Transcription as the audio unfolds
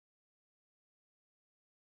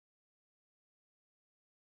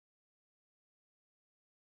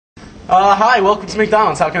Hi, welcome to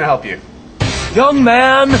McDonald's. How can I help you? Young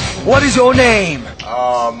man, what is your name?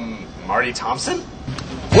 Marty Thompson?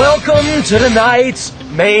 Welcome to tonight's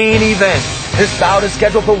main event. This bout is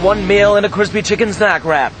scheduled for one meal and a crispy chicken snack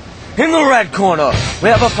wrap. In the red corner, we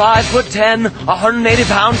have a 5'10",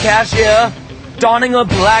 180-pound cashier, donning a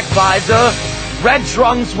black visor, red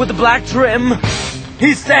trunks with a black trim.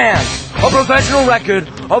 He stands a professional record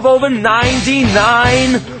of over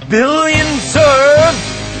 99 billion served.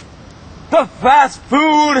 The fast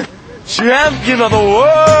food champion of the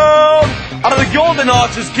world, out of the Golden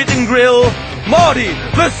Arches Kitchen Grill, Marty,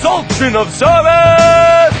 the Sultan of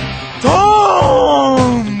Service,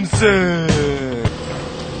 Thompson.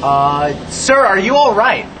 Sir, are you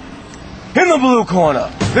alright? In the blue corner,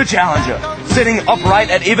 the challenger, sitting upright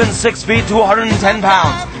at even 6 feet to 110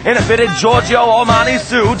 pounds, in a fitted Giorgio Armani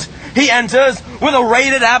suit, he enters with a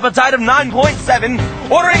rated appetite of 9.7,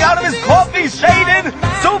 ordering out of his coffee-shaded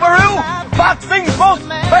Subaru, boxing's most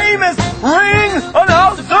famous ring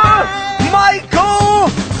announcer, Michael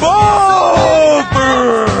Buffer!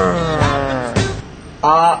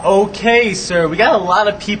 Okay, sir. We got a lot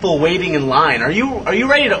of people waiting in line. Are you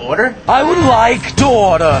ready to order? I would like to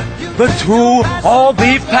order the 2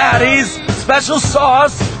 all-beef patties, special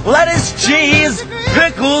sauce, lettuce, cheese,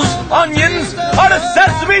 pickles, onions, on a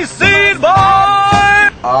sesame seed bar!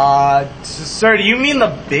 Sir, do you mean the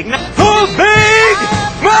Big Mac? The Big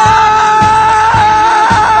Mac!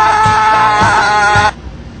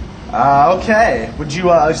 Okay. Would you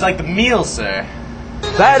like the meal, sir?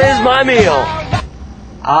 That is my meal.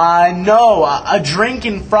 No. A drink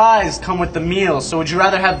and fries come with the meal, so would you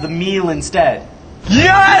rather have the meal instead?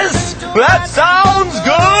 Yes! That sounds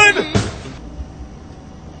good!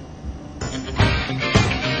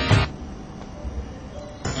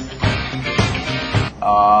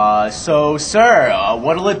 So, sir,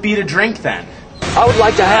 what'll it be to drink then? I would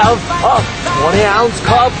like to have a 20-ounce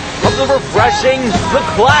cup of the refreshing, the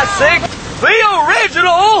classic, the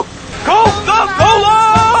original Coca-Cola!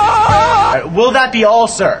 Will that be all,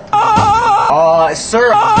 sir?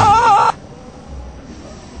 Sir...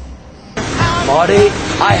 Marty,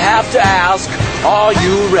 I have to ask, are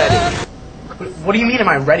you ready? What do you mean, am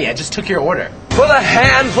I ready? I just took your order. For the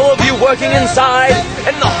handful of you working inside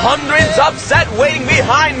and the hundreds upset waiting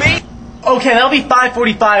behind me? Okay, that'll be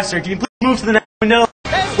 5:45, sir. Can you please move to the next window?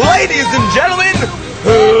 Ladies and gentlemen,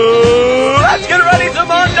 let's get ready to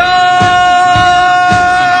Mondo!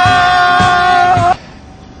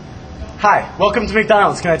 Hi, welcome to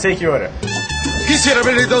McDonald's. Can I take your order? Quisiera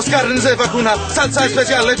abrir 2 carnes de vacuna, salsa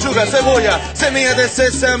especial, lechuga, cebolla, semilla de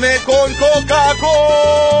sésame con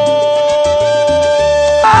Coca-Cola.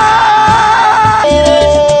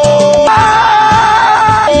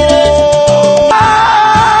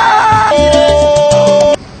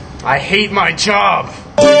 I hate my job.